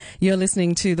You're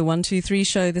listening to the 123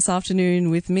 show this afternoon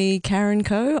with me, Karen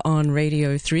Coe, on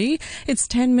Radio 3. It's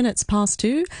 10 minutes past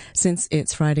 2. Since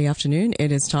it's Friday afternoon,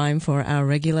 it is time for our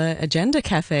regular Agenda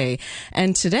Café.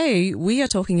 And today we are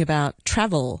talking about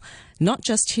travel, not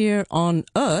just here on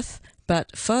Earth,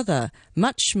 but further,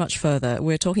 much, much further.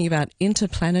 We're talking about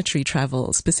interplanetary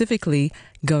travel, specifically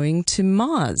going to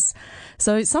Mars.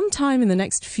 So sometime in the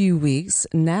next few weeks,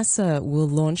 NASA will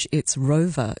launch its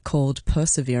rover called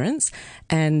Perseverance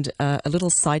and a little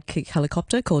sidekick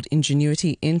helicopter called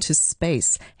Ingenuity into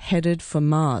space, headed for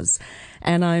Mars.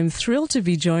 And I'm thrilled to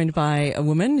be joined by a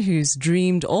woman who's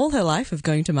dreamed all her life of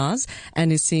going to Mars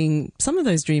and is seeing some of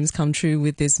those dreams come true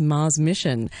with this Mars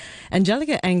mission.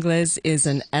 Angélica Anglés is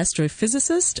an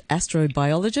astrophysicist,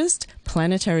 astrobiologist,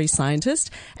 planetary scientist,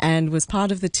 and was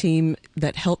part of the team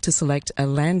that helped to select a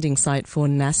landing site for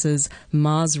NASA's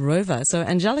Mars rover. So,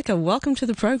 Angélica, welcome to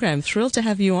the program. Thrilled to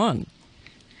have you on.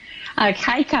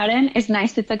 Hi, Karen. It's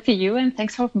nice to talk to you, and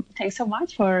thanks so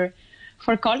much for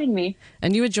calling me.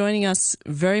 And you are joining us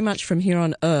very much from here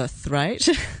on Earth, right?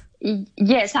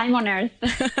 Yes, I'm on Earth.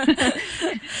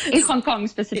 In Hong Kong,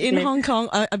 specifically. In Hong Kong,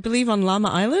 I believe on Llama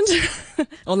Island?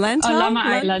 Or Lantau? Oh, Llama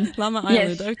Island. Llama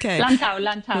Yes. Island, okay. Lantau.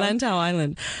 Lantau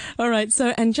Island. All right.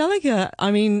 So, Angélica, I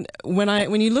mean,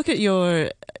 when you look at your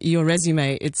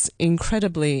resume, it's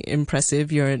incredibly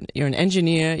impressive. You're an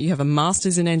engineer. You have a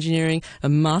master's in engineering, a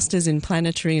master's in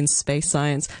planetary and space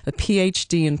science, a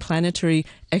PhD in planetary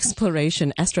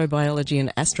exploration, astrobiology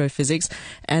and astrophysics,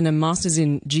 and a master's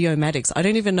in geomatics. I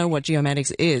don't even know what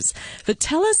geomatics is. But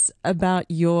tell us about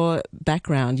your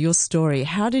background, your story.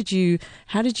 How did you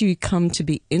come to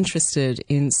be interested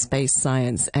in space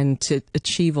science and to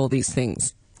achieve all these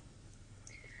things?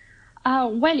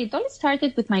 Well, it all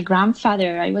started with my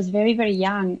grandfather. I was very, very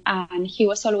young, and he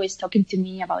was always talking to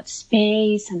me about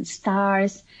space and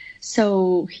stars.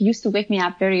 So he used to wake me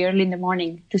up very early in the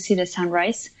morning to see the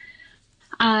sunrise.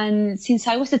 And since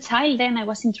I was a child, then I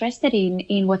was interested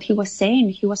in what he was saying.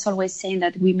 He was always saying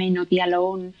that we may not be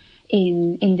alone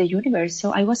in the universe.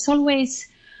 So I was always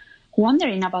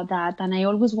wondering about that, and I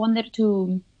always wanted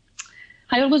to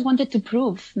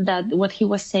prove that what he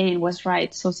was saying was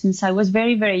right. So since I was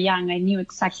very, very young, I knew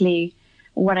exactly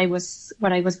what I was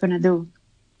going to do.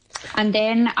 And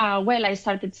then, I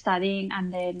started studying,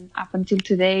 and then up until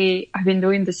today, I've been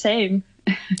doing the same.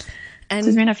 And so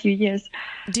it's been a few years.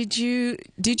 Did you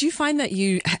find that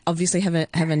you obviously have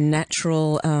a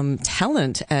natural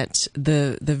talent at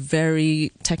the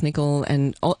very technical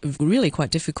and really quite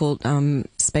difficult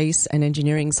space and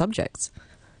engineering subjects?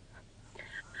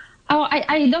 Oh,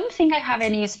 I don't think I have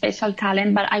any special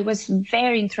talent, but I was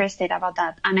very interested about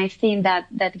that. And I think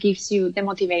that gives you the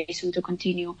motivation to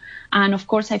continue. And of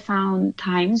course, I found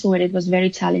times where it was very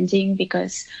challenging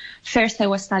because first I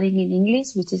was studying in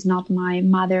English, which is not my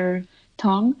mother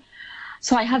tongue.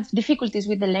 So I had difficulties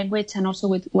with the language and also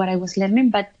with what I was learning,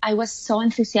 but I was so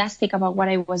enthusiastic about what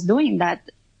I was doing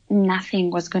that nothing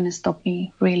was going to stop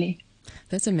me, really.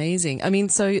 That's amazing. I mean,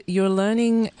 so you're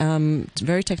learning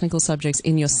very technical subjects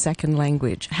in your second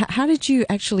language. How did you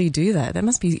actually do that? That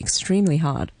must be extremely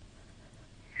hard.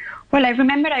 Well, I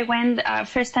remember I went,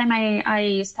 first time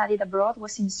I studied abroad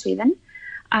was in Sweden.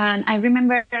 And I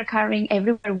remember carrying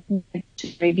everywhere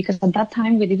because at that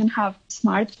time we didn't have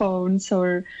smartphones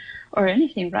or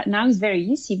anything. Right now it's very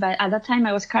easy, but at that time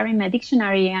I was carrying my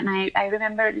dictionary, and I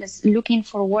remember just looking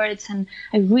for words, and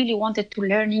I really wanted to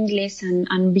learn English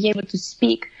and be able to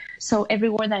speak. So every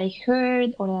word that I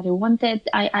heard or that I wanted,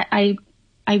 I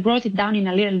wrote it down in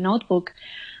a little notebook.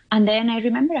 And then I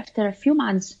remember after a few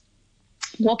months,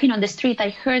 walking on the street, I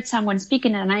heard someone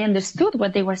speaking and I understood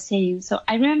what they were saying. So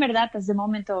I remember that as the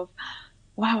moment of,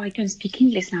 wow, I can speak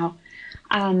English now.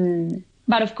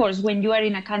 But of course, when you are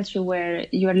in a country where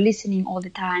you're listening all the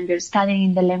time, you're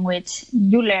studying the language,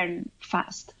 you learn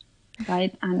fast,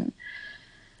 right? And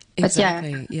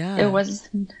exactly, but yeah, it was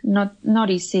not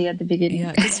easy at the beginning.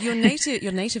 Yeah, because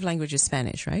your native language is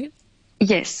Spanish, right?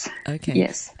 Yes. Okay.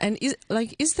 Yes. And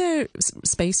is there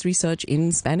space research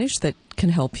in Spanish that can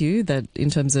help you, that in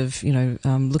terms of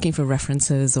looking for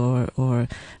references or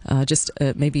just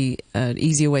maybe an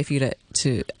easier way for you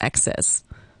to access?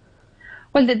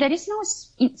 Well, there is no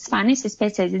Spanish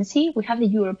space agency. We have the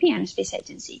European Space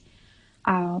Agency,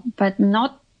 but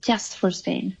not just for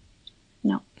Spain.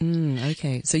 No.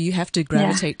 Okay. So you have to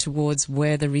gravitate towards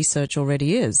where the research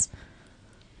already is.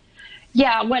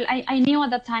 Yeah, well, I knew at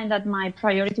that time that my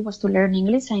priority was to learn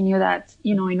English. I knew that,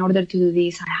 in order to do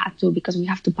this, I had to, because we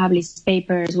have to publish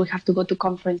papers, we have to go to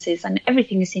conferences, and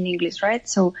everything is in English, right?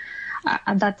 So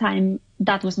at that time,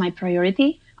 that was my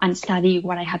priority, and study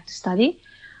what I had to study.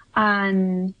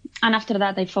 And and after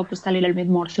that, I focused a little bit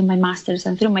more through my master's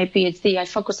and through my PhD. I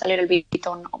focused a little bit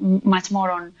on much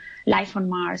more on life on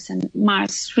Mars and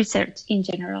Mars research in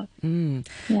general.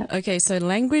 Yeah. Okay, so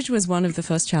language was one of the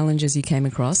first challenges you came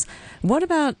across. What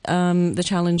about the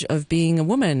challenge of being a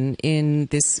woman in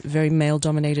this very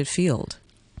male-dominated field?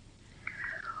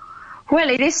 Well,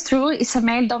 it is true. It's a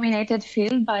male-dominated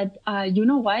field, but you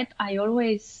know what? I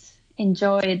always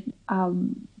enjoyed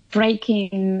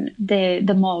breaking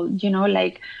the mold.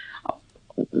 Like,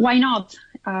 why not?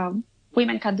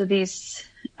 Women can do this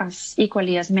as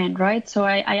equally as men, right? So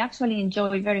I actually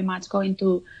enjoy very much going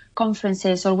to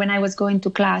conferences or when I was going to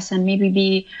class and maybe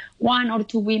be one or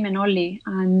two women only,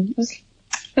 and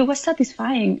it was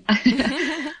satisfying.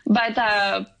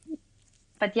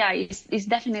 But yeah, it's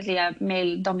definitely a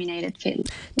male-dominated field.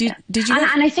 Did you?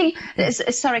 And I think,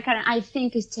 sorry, Karen, I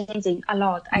think it's changing a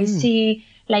lot. I see,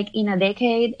 like in a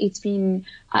decade, it's been.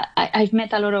 I've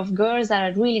met a lot of girls that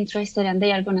are really interested, and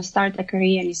they are going to start a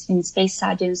career in space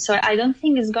science. So I don't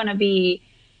think it's going to be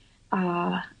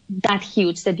that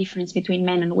huge, the difference between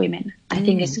men and women. I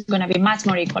think it's going to be much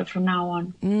more equal from now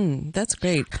on. That's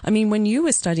great. I mean, when you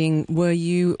were studying, were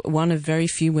you one of very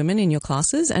few women in your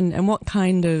classes? And what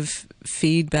kind of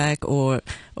feedback or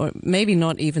maybe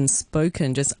not even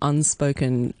spoken, just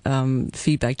unspoken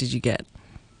feedback did you get?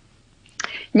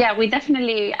 Yeah, we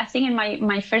definitely, I think in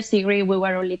my first degree, we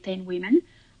were only 10 women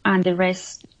and the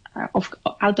rest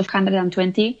out of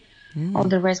 120, all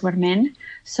the rest were men.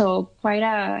 So quite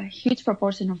a huge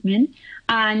proportion of men.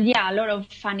 And yeah, a lot of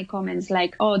funny comments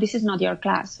like, oh, this is not your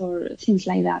class or things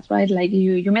like that, right? Like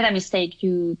you made a mistake.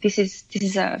 This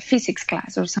is a physics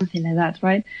class or something like that,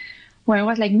 right? Where I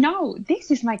was like, no, this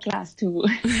is my class too.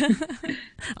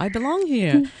 I belong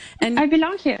here. And I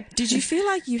belong here. Did you feel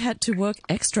like you had to work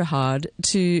extra hard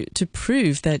to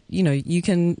prove that, you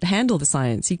can handle the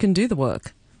science, you can do the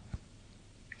work?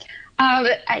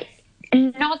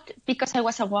 Not because I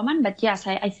was a woman, but yes,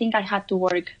 I think I had to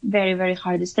work very, very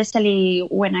hard, especially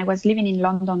when I was living in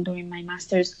London during my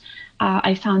master's.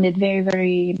 I found it very,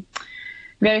 very,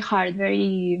 very hard.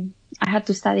 I had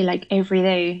to study like every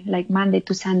day, like Monday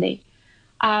to Sunday.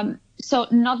 So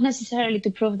not necessarily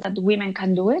to prove that women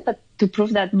can do it, but to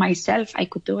prove that myself, I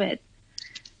could do it.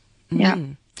 Yeah.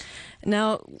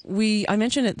 Now, I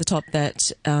mentioned at the top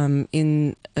that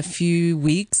in a few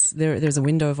weeks there's a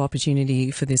window of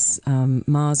opportunity for this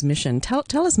Mars mission.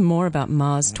 Tell us more about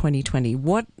Mars 2020.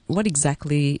 What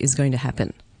exactly is going to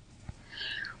happen?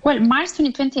 Well, Mars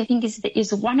 2020, I think,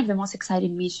 is one of the most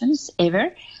exciting missions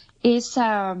ever.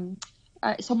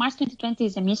 So Mars 2020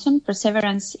 is a mission.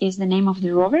 Perseverance is the name of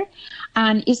the rover,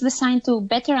 and it's designed to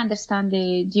better understand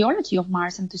the geology of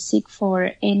Mars and to seek for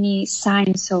any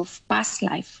signs of past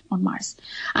life on Mars.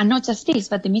 And not just this,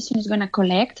 but the mission is going to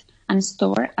collect and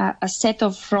store a set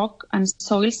of rock and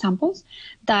soil samples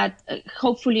that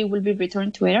hopefully will be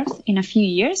returned to Earth in a few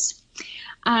years.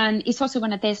 And it's also going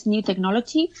to test new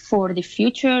technology for the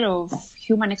future of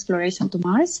human exploration to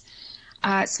Mars.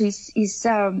 So it's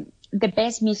the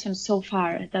best mission so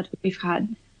far that we've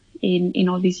had in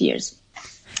all these years.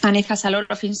 And it has a lot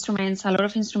of instruments, a lot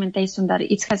of instrumentation that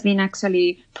it has been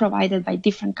actually provided by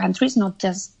different countries, not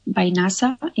just by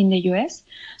NASA in the US.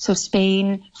 So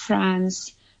Spain,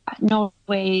 France,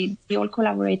 Norway, they all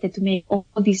collaborated to make all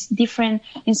these different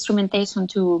instrumentation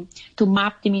to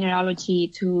map the mineralogy,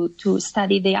 to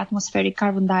study the atmospheric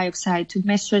carbon dioxide, to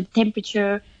measure the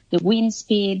temperature, the wind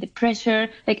speed, the pressure,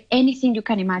 like anything you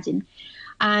can imagine.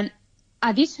 And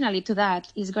additionally to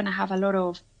that, is going to have a lot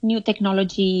of new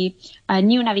technology,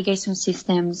 new navigation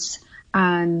systems,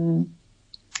 and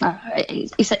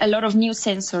it's a lot of new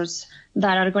sensors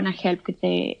that are going to help with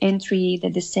the entry, the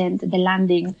descent, the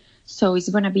landing. So it's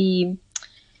going to be,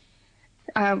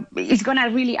 it's going to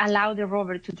really allow the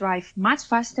rover to drive much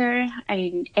faster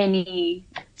in any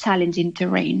challenging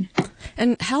terrain.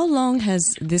 And how long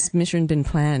has this mission been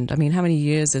planned? I mean, how many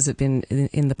years has it been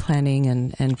in the planning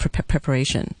and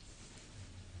preparation?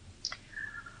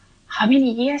 How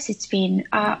many years it's been?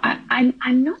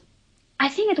 I'm not. I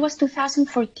think it was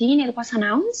 2014. It was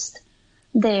announced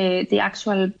the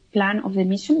actual plan of the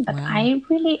mission, but wow. I'm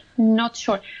really not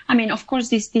sure. I mean, of course,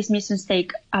 these missions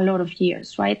take a lot of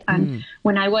years, right? And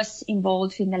when I was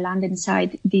involved in the landing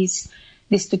site, this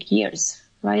took years,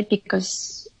 right?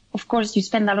 Because of course you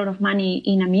spend a lot of money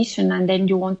in a mission, and then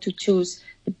you want to choose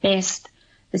the best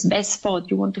spot.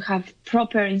 You want to have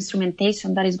proper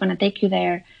instrumentation that is going to take you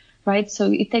there. Right,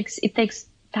 so it takes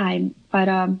time, but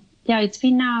yeah, it's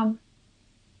been now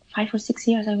 5 or 6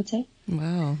 years, I would say.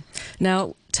 Wow!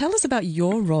 Now, tell us about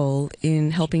your role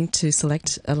in helping to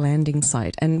select a landing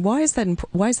site, and why is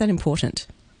that important?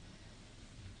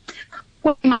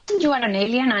 Well, imagine you are an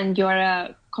alien and you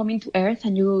are coming to Earth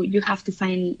and you have to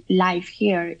find life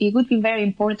here. It would be very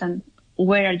important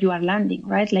where you are landing,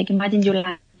 right? Like imagine you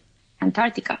land in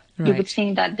Antarctica. You would Right.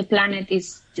 think that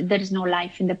there is no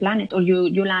life in the planet, or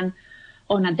you land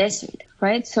on a desert,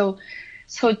 right? So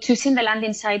choosing the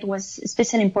landing site was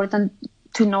especially important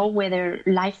to know whether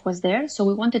life was there. So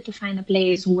we wanted to find a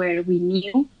place where we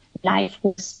knew life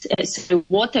was, so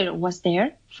water was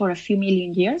there for a few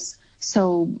million years.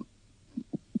 So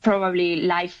probably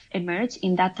life emerged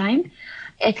in that time.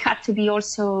 It had to be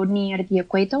also near the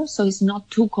equator, so it's not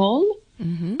too cold,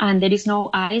 and there is no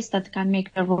ice that can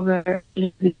make the rover a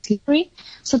little bit slippery.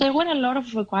 So there were a lot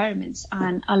of requirements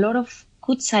and a lot of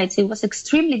good sites. It was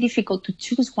extremely difficult to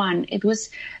choose one.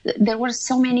 There were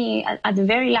so many at the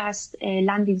very last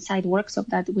landing site workshop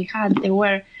that we had. There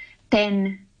were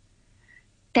 10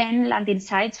 landing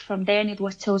sites. From then it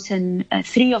was chosen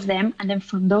 3 of them, and then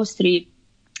from those 3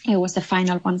 it was the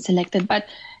final one selected. But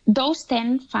those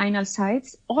 10 final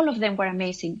sites, all of them were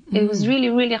amazing. It was really,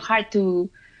 really hard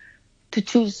to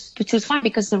choose one,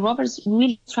 because the rovers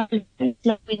really travel very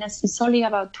slowly. It's only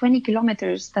about 20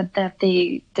 kilometers that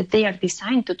they are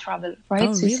designed to travel, right?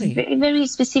 Oh, So it's a really? very, very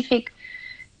specific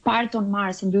part on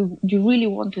Mars, and you really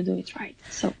want to do it right.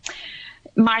 So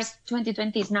Mars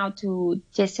 2020 is now to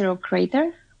Jezero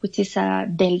crater, which is a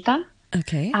delta.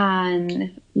 Okay.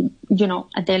 And,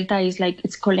 a delta is like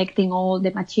it's collecting all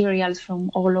the materials from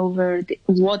all over. The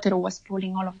water was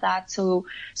pulling all of that. So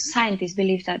scientists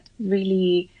believe that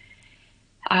really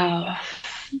there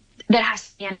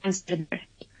has to be an answer there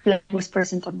that was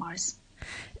present on Mars.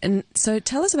 And so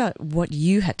tell us about what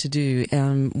you had to do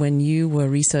when you were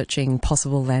researching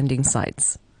possible landing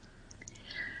sites.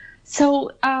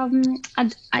 So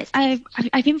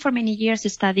I've been for many years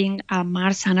studying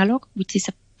Mars analog, which is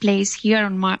a place here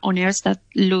on Earth that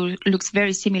looks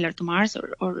very similar to Mars,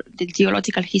 or the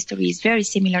geological history is very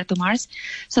similar to Mars.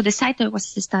 So the site I was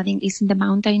studying is in the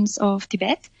mountains of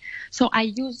Tibet. So I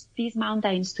used these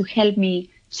mountains to help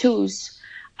me choose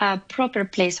a proper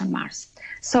place on Mars.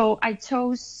 So I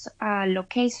chose a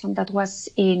location that was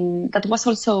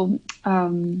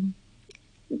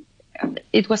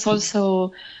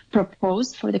also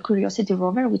proposed for the Curiosity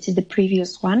rover, which is the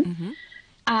previous one,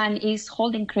 and is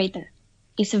Holden Crater.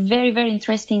 It's a very, very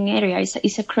interesting area.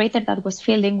 It's a crater that was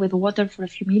filled in with water for a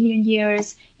few million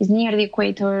years. It's near the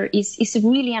equator. It's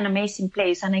really an amazing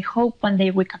place, and I hope one day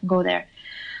we can go there.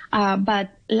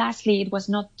 But lastly, it was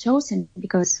not chosen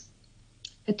because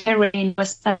the terrain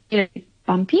was a little bit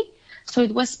bumpy, so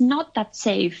it was not that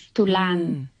safe to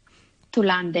land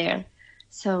there.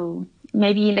 So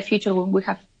maybe in the future, when we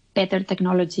have better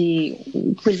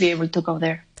technology, we'll be able to go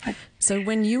there. So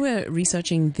when you were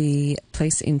researching the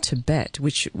place in Tibet,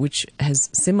 which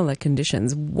has similar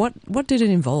conditions, what did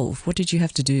it involve? What did you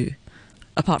have to do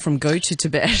apart from go to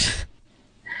Tibet?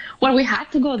 Well, we had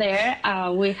to go there.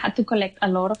 We had to collect a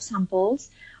lot of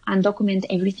samples and document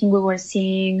everything we were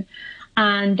seeing.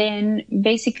 And then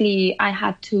basically I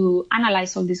had to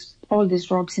analyze all these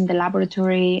rocks in the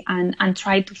laboratory and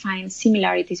try to find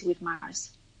similarities with Mars.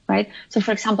 Right? So,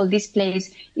 for example, this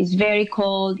place is very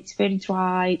cold, it's very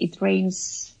dry, it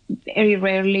rains very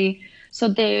rarely. So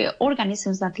the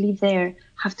organisms that live there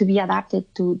have to be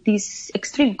adapted to these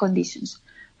extreme conditions,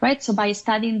 right? So by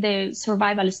studying the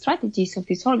survival strategies of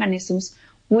these organisms,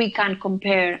 we can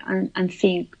compare and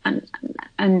think and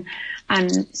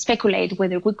speculate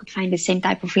whether we could find the same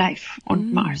type of life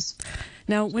on Mars.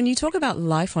 Now, when you talk about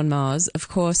life on Mars, of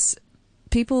course,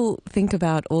 people think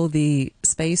about all the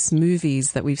space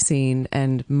movies that we've seen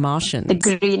and Martians. The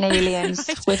green aliens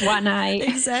with one eye.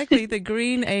 Exactly, the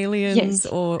green aliens. Yes.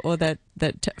 or that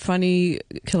funny,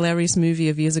 hilarious movie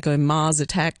of years ago, Mars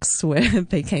Attacks, where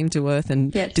they came to Earth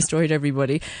and destroyed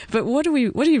everybody. But what are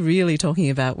you really talking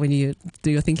about when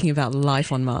you're thinking about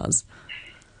life on Mars?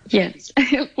 Yes,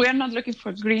 we're not looking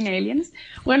for green aliens.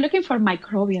 We're looking for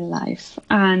microbial life.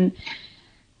 And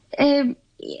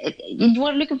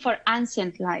we're looking for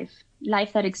ancient life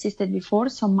that existed before.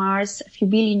 So Mars, a few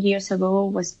billion years ago,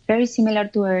 was very similar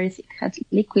to Earth. It had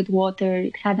liquid water,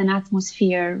 it had an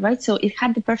atmosphere, right? So it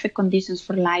had the perfect conditions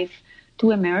for life to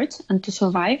emerge and to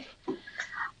survive.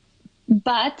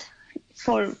 But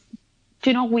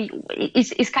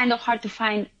it's kind of hard to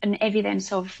find an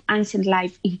evidence of ancient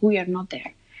life if we are not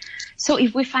there. So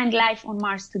if we find life on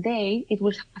Mars today, it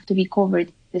will have to be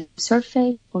covered in the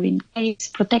surface or in caves,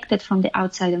 protected from the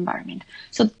outside environment.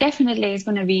 So definitely it's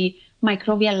going to be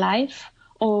microbial life,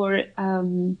 or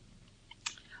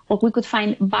we could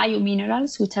find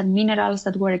biominerals, which are minerals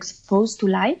that were exposed to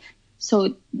life.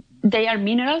 So they are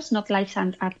minerals, not life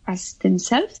as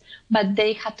themselves, but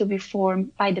they had to be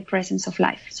formed by the presence of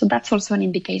life. So that's also an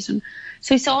indication.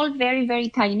 So it's all very, very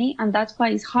tiny, and that's why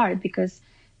it's hard, because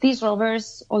these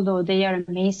rovers, although they are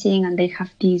amazing and they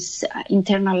have these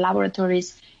internal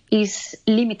laboratories, is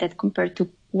limited compared to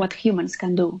what humans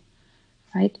can do,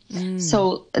 right?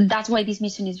 So that's why this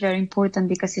mission is very important,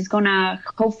 because it's going to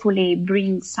hopefully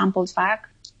bring samples back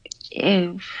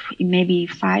in maybe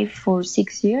 5 or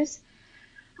 6 years.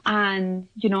 And,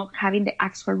 having the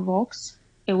actual rocks,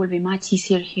 it will be much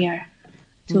easier here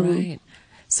to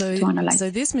analyze.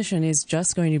 So this mission is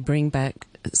just going to bring back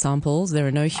samples. There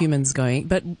are no humans going.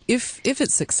 But if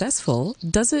it's successful,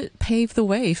 does it pave the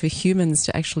way for humans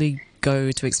to actually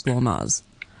go to explore Mars?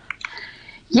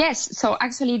 Yes. So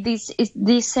actually, this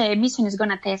mission is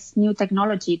going to test new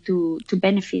technology to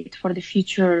benefit for the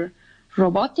future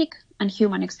robotic and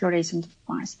human exploration of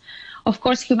Mars. Of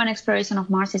course, human exploration of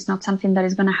Mars is not something that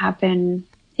is going to happen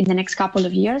in the next couple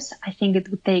of years. I think it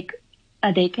would take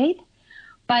a decade.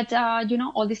 But,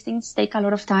 all these things take a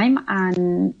lot of time,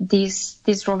 and these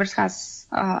rovers has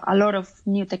a lot of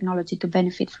new technology to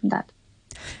benefit from that.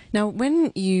 Now,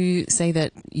 when you say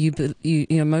that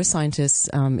most scientists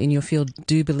in your field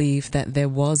do believe that there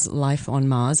was life on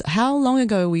Mars, how long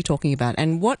ago are we talking about,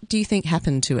 and what do you think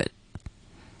happened to it?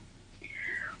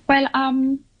 Well,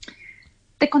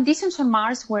 the conditions on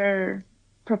Mars were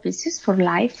propitious for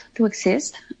life to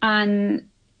exist. And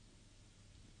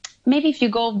maybe if you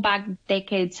go back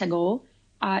decades ago,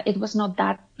 it was not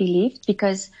that believed,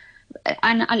 because,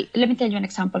 let me tell you an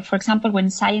example. For example,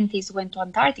 when scientists went to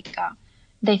Antarctica,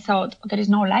 they thought, there is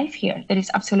no life here. There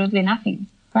is absolutely nothing,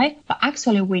 right? But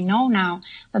actually, we know now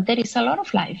that there is a lot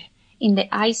of life in the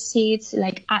ice sheets,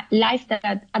 like life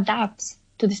that adapts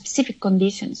to the specific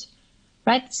conditions.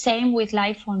 Right? Same with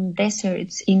life on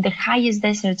deserts, in the highest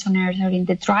deserts on Earth or in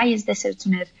the driest deserts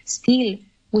on Earth, still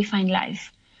we find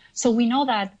life. So we know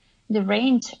that the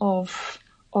range of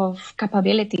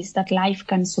capabilities that life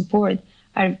can support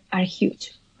are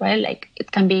huge, right? Like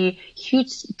it can be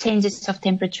huge changes of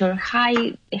temperature,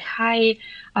 a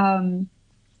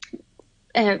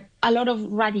lot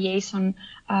of radiation,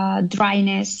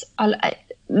 dryness,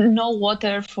 no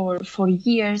water for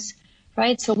years,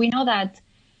 right? So we know that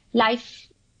life,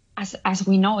 as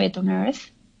we know it on Earth,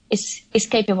 is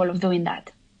capable of doing that.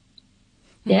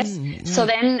 Yes. So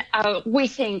then we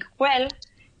think, well,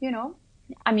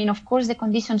 of course, the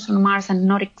conditions on Mars are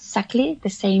not exactly the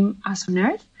same as on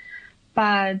Earth,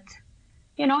 but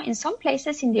in some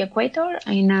places in the equator,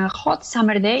 in a hot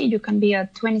summer day, you can be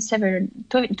at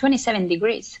 27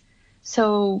 degrees.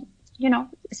 So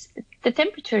the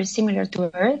temperature is similar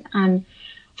to Earth, and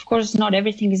of course, not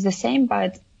everything is the same,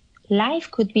 but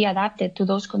life could be adapted to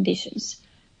those conditions,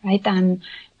 right? And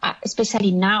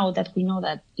especially now that we know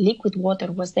that liquid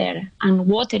water was there, and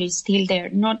water is still there,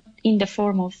 not in the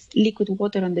form of liquid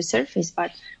water on the surface,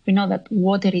 but we know that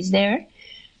water is there.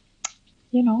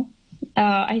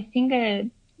 I think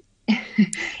it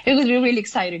would be really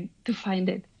exciting to find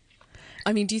it.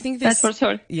 I mean, do you think this? That's for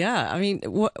sure. Yeah. I mean,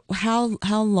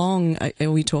 how long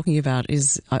are we talking about?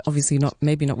 Is obviously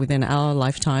maybe not within our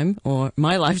lifetime or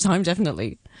my lifetime,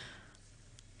 definitely.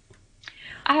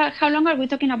 How long are we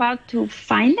talking about to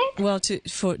find it? Well, do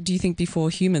you think before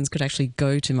humans could actually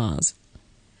go to Mars?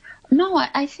 No,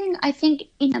 I think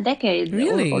in a decade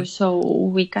or so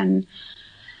we can.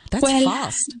 That's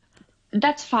fast.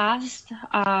 That's fast.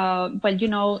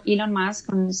 Elon Musk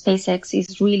on SpaceX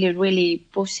is really, really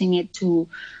pushing it to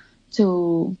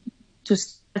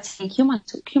start sending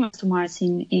humans to Mars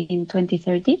in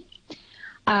 2030.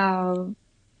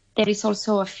 There is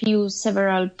also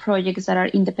several projects that are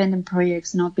independent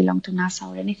projects, not belong to NASA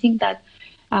or anything, that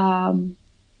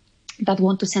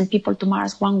want to send people to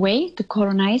Mars one way to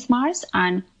colonize Mars.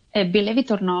 And believe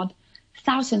it or not,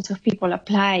 thousands of people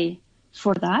apply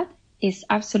for that. It's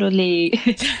absolutely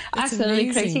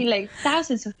crazy. Like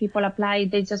thousands of people apply.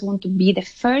 They just want to be the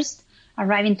first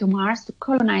arriving to Mars to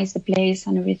colonize the place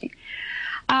and everything.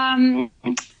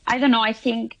 I don't know. I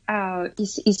think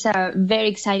it's very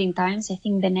exciting times. I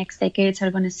think the next decades are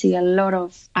going to see a lot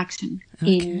of action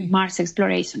in Mars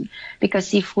exploration,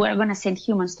 because if we're going to send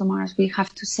humans to Mars, we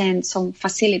have to send some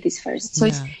facilities first. So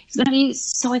it's going to be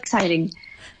so exciting.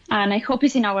 And I hope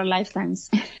it's in our lifetimes.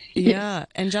 Yeah.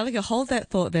 Angélica, hold that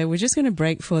thought there. We're just going to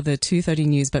break for the 2:30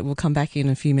 news, but we'll come back in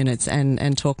a few minutes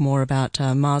and talk more about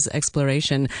Mars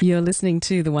exploration. You're listening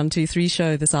to the 123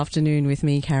 show this afternoon with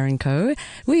me, Karen Coe.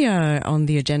 We are on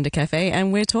the Agender Café,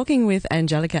 and we're talking with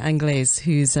Angélica Anglés,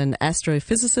 who's an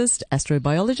astrophysicist,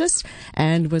 astrobiologist,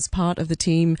 and was part of the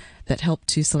team that helped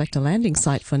to select a landing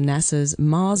site for NASA's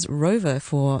Mars rover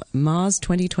for Mars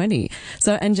 2020.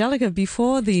 So, Angélica,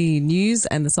 before the news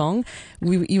and the song,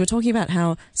 you were talking about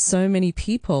how so many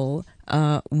people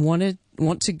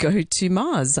want to go to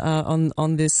Mars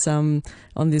on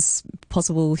this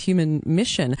possible human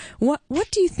mission.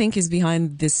 What do you think is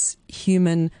behind this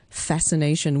human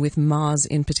fascination with Mars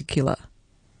in particular?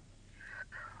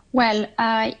 Well,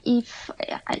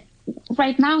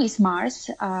 right now is Mars,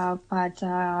 but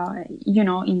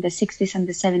in the 60s and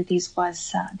the 70s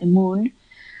was the Moon.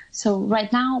 So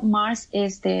right now, Mars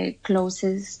is the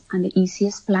closest and the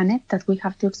easiest planet that we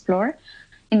have to explore.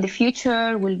 In the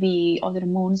future will be other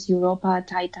moons, Europa,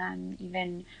 Titan,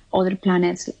 even other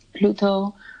planets like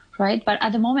Pluto, right? But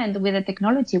at the moment, with the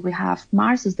technology we have,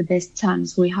 Mars is the best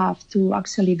chance we have to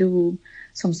actually do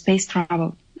some space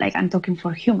travel, like I'm talking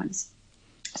for humans.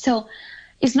 So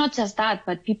it's not just that,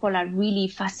 but people are really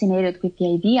fascinated with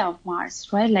the idea of Mars,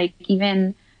 right? Like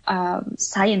even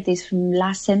scientists from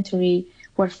last century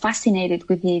were fascinated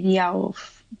with the idea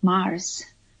of Mars.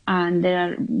 And there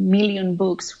are a million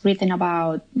books written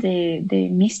about the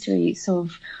mysteries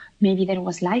of maybe there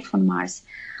was life on Mars.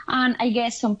 And I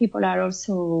guess some people are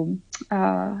also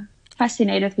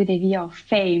fascinated with the idea of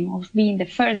fame, of being the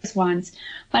first ones.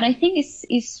 But I think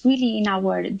it's really in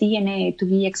our DNA to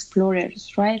be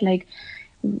explorers, right? Like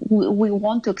we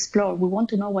want to explore. We want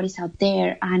to know what is out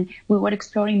there. And we were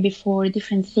exploring before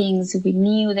different things. We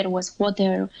knew there was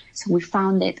water, so we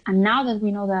found it. And now that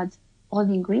we know that all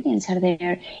the ingredients are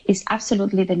there, is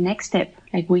absolutely the next step.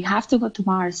 Like we have to go to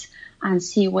Mars and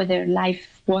see whether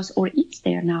life was or is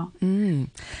there now.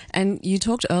 And you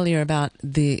talked earlier about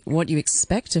what you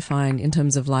expect to find in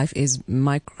terms of life is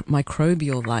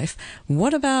microbial life.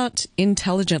 What about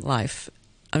intelligent life?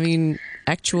 I mean,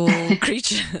 actual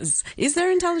creatures. Is there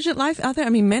intelligent life out there? I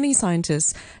mean, many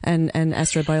scientists and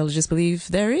astrobiologists believe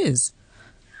there is.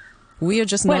 We are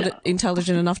just not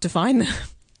intelligent enough to find them.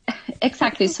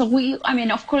 Exactly. So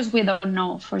of course we don't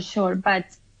know for sure, but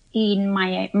in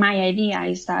my idea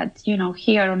is that,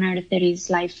 here on Earth there is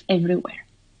life everywhere.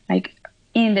 Like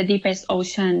in the deepest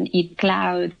ocean, in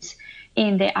clouds,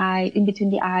 in between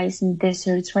the ice, in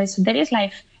deserts, right? So there is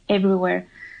life everywhere.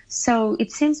 So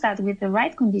it seems that with the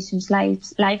right conditions,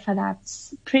 life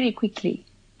adapts pretty quickly,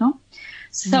 no?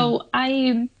 So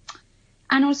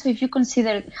and also, if you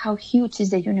consider how huge is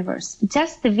the universe,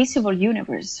 just the visible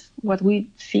universe, what we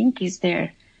think is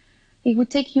there, it would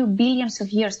take you billions of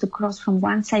years to cross from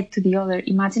one side to the other.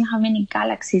 Imagine how many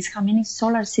galaxies, how many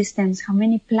solar systems, how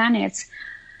many planets.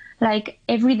 Like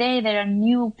every day there are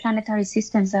new planetary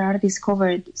systems that are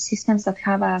discovered, systems that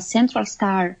have a central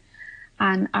star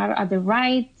and are at the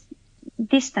right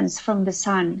distance from the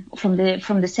sun, from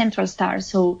the central star.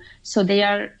 So they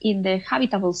are in the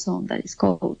habitable zone that is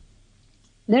called.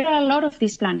 There are a lot of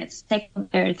these planets, second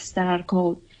Earths that are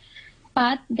called,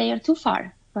 but they are too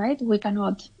far, right? We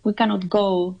cannot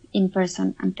go in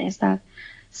person and test that.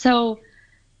 So,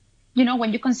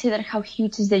 when you consider how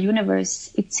huge is the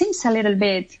universe, it seems a little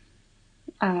bit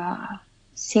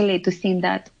silly to think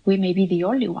that we may be the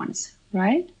only ones,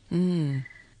 right? Yeah,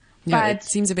 but it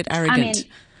seems a bit arrogant.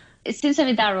 It seems a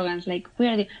bit arrogant, like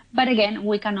but again,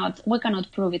 we cannot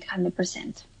prove it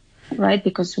 100%, right?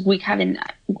 Because we haven't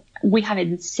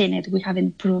seen it. We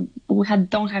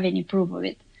don't have any proof of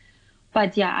it.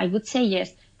 But yeah, I would say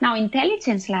yes. Now,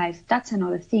 intelligence life, that's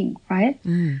another thing, right?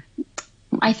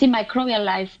 I think microbial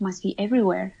life must be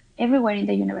everywhere in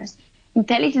the universe.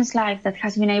 Intelligence life that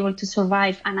has been able to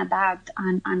survive and adapt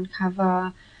and have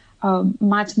a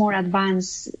much more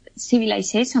advanced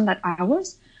civilization than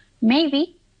ours,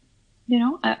 maybe.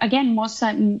 Again,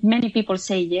 many people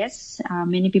say yes.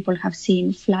 Many people have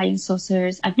seen flying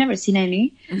saucers. I've never seen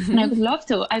any, and I would love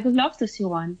to. I would love to see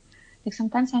one. Like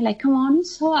sometimes I'm like, come on,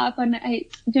 show up, and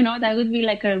that would be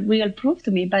like a real proof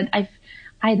to me. But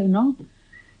I don't know.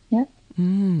 Yeah.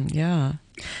 Yeah.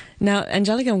 Now,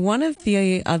 Angélica, one of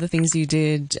the other things you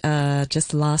did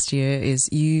just last year is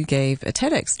you gave a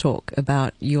TEDx talk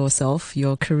about yourself,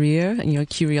 your career, and your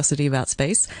curiosity about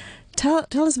space. Tell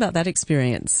us about that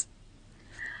experience.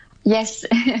 Yes,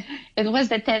 it was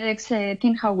the TEDx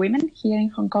Teen How Women here in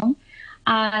Hong Kong.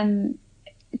 And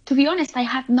to be honest, I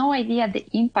had no idea the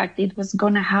impact it was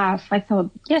going to have. I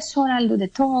thought, yes, sure, I'll do the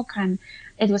talk. And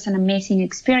it was an amazing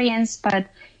experience. But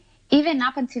even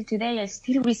up until today, I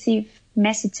still receive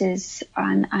messages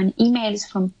and emails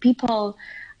from people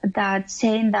that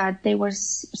saying that they were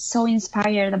so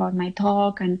inspired about my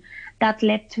talk, and that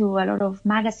led to a lot of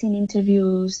magazine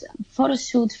interviews, photo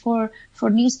shoots for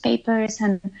newspapers,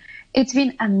 and it's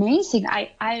been amazing.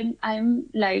 I'm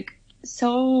like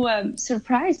so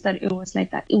surprised that it was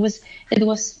like that. It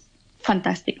was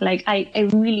fantastic. Like I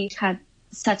really had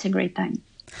such a great time.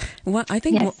 Well, I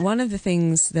think Yes. one of the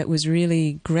things that was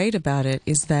really great about it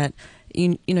is that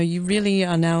you really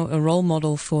are now a role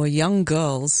model for young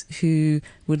girls who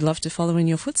would love to follow in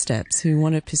your footsteps, who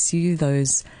want to pursue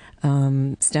those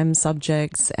STEM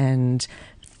subjects and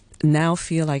now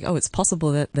feel like, oh, it's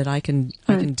possible that I can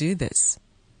do this.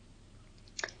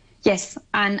 Yes,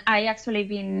 and I actually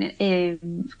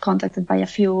been contacted by a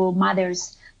few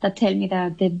mothers that tell me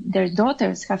that their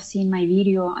daughters have seen my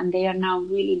video and they are now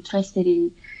really interested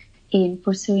in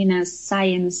pursuing a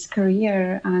science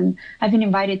career. And I've been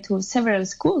invited to several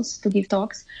schools to give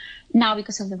talks. Now,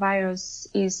 because of the virus,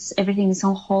 everything is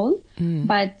on hold.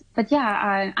 But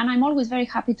yeah, and I'm always very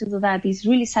happy to do that. It's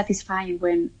really satisfying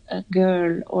when a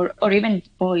girl or even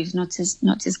boys, not just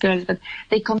girls, but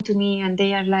they come to me and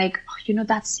they are like, oh,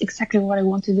 that's exactly what I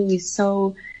want to do. It's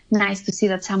so nice to see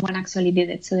that someone actually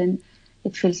did it. So then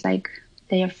it feels like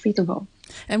they are free to go.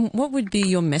 And what would be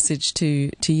your message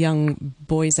to young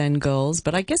boys and girls,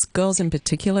 but I guess girls in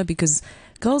particular, because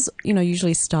girls,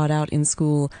 usually start out in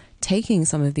school taking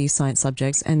some of these science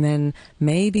subjects and then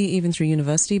maybe even through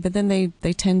university, but then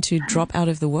they tend to drop out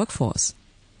of the workforce.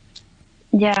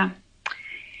 Yeah.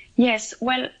 Yes.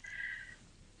 Well,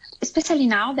 especially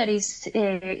now that is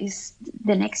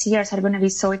the next years are going to be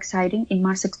so exciting in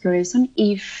Mars exploration.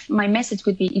 If my message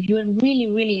would be, if you're really,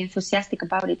 really enthusiastic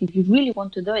about it, if you really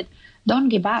want to do it, don't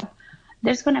give up.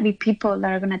 There's going to be people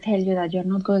that are going to tell you that you're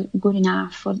not good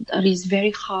enough, or that it's very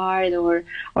hard, or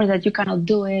that you cannot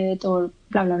do it, or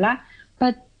blah, blah, blah.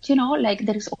 But,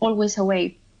 there is always a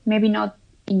way. Maybe not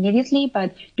immediately,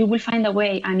 but you will find a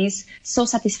way. And it's so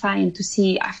satisfying to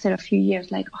see after a few years,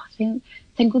 like, oh,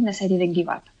 thank goodness I didn't give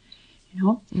up.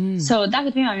 So that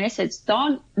would be my message.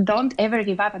 Don't ever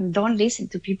give up, and don't listen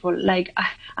to people. Like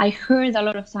I heard a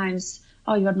lot of times,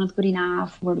 oh, you're not good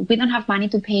enough, or we don't have money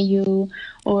to pay you,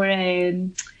 or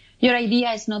your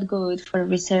idea is not good for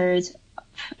research.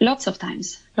 Lots of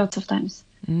times. So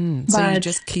you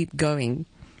just keep going.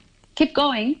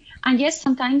 And yes,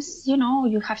 sometimes,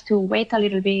 you have to wait a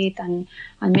little bit and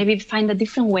maybe find a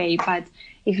different way. But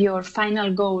if your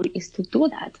final goal is to do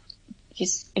that,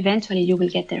 eventually you will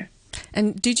get there.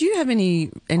 And did you have any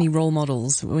role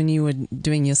models when you were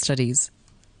doing your studies?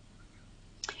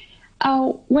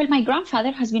 Well, my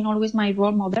grandfather has been always my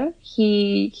role model.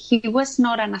 He was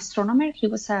not an astronomer; he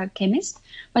was a chemist,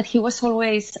 but he was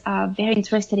always very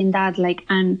interested in that.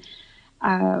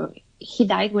 He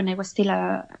died when I was still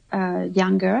a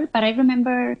young girl. But I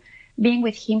remember being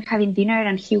with him having dinner,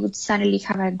 and he would suddenly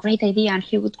have a great idea, and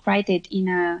he would write it in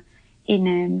a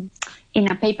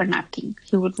paper napkin.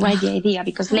 He would write the idea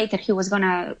because later he was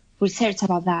gonna research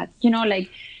about that.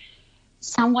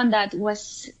 Someone that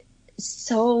was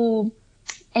so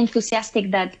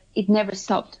enthusiastic that it never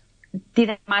stopped. It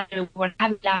didn't matter what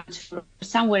having lunch for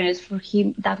somewhere else. For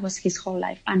him, that was his whole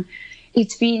life, and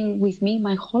it's been with me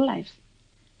my whole life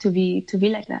to be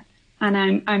like that.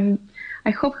 And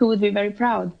I hope he would be very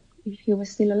proud if he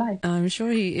was still alive. I'm sure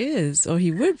he is, or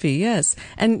he would be, yes.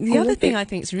 And the other thing I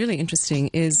think is really interesting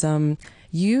is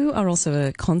you are also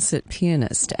a concert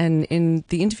pianist. And in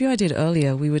the interview I did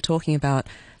earlier, we were talking about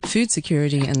food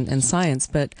security and science,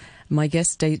 but my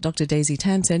guest, Dr. Daisy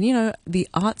Tan, said, the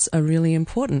arts are really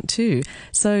important too.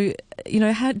 So,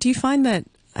 how do you find that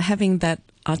having that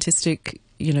artistic,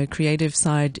 creative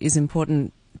side is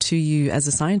important to you as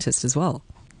a scientist as well?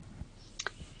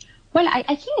 Well, I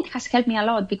think it has helped me a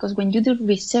lot, because when you do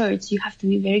research, you have to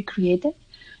be very creative,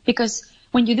 because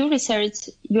when you do research,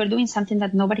 you are doing something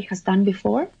that nobody has done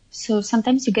before. So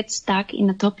sometimes you get stuck in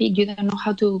a topic, you don't know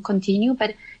how to continue.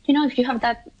 But, if you have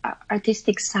that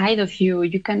artistic side of you,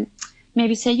 you can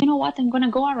maybe say, you know what, I'm going to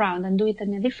go around and do it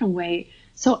in a different way.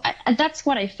 So that's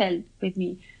what I felt with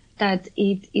me, that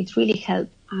it really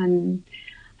helped. And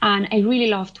I really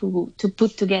love to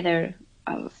put together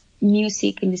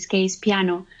music, in this case,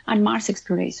 piano, and Mars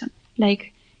exploration.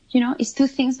 It's two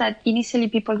things that initially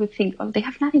people would think, oh, they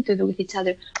have nothing to do with each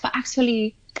other, but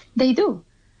actually they do,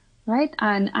 right?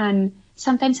 And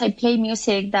sometimes I play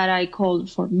music that I call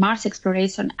for Mars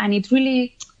exploration, and you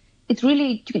really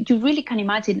can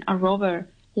imagine a rover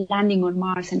landing on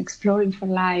Mars and exploring for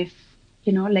life.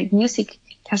 Music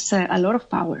has a lot of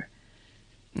power.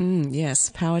 Yes,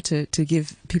 power to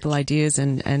give people ideas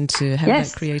and to have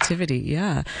that creativity.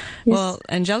 Yeah. Yes. Well,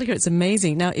 Angélica, it's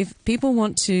amazing. Now, if people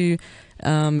want to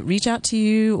reach out to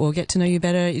you or get to know you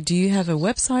better, do you have a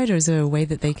website, or is there a way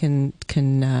that they can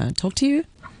talk to you?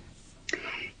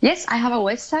 Yes, I have a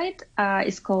website.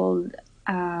 It's called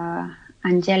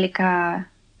Angélica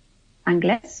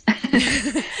Anglés.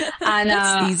 And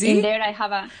that's easy. in there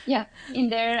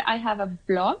I have a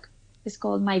blog. It's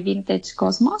called My Vintage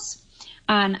Cosmos.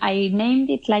 And I named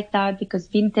it like that because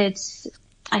vintage,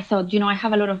 I thought, I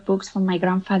have a lot of books from my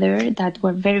grandfather that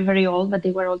were very, very old, but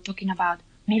they were all talking about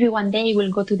maybe one day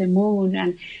we'll go to the moon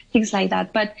and things like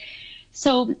that. But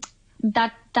so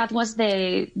that was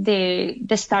the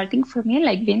starting for me,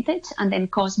 like vintage, and then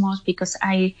Cosmos, because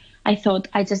I thought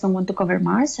I just don't want to cover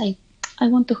Mars. I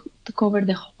want to cover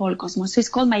the whole cosmos. So it's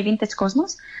called My Vintage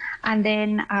Cosmos. And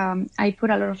then I put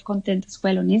a lot of content as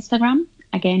well on Instagram.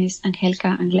 Again, it's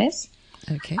Angélica Anglés.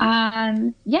 Okay.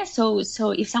 And so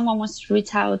if someone wants to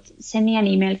reach out, send me an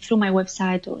email through my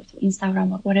website or through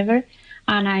Instagram or whatever.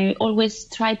 And I always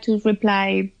try to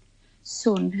reply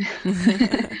soon.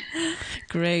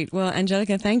 Great. Well,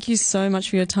 Angélica, thank you so much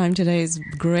for your time today. It's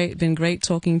been great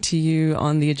talking to you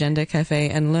on the Agender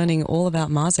Café and learning all about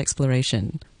Mars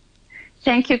exploration.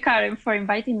 Thank you, Karen, for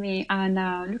inviting me, and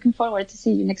looking forward to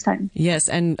see you next time. Yes,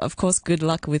 and of course, good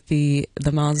luck with the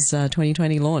Mars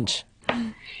 2020 launch.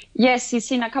 Yes,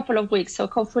 it's in a couple of weeks, so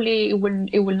hopefully it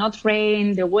will not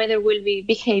rain, the weather will be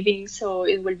behaving, so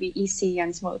it will be easy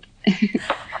and smooth.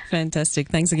 Fantastic.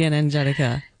 Thanks again,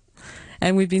 Angélica.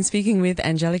 And we've been speaking with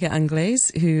Angélica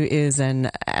Anglés, who is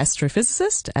an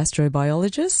astrophysicist,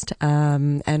 astrobiologist,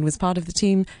 and was part of the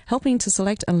team helping to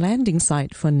select a landing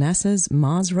site for NASA's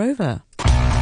Mars rover.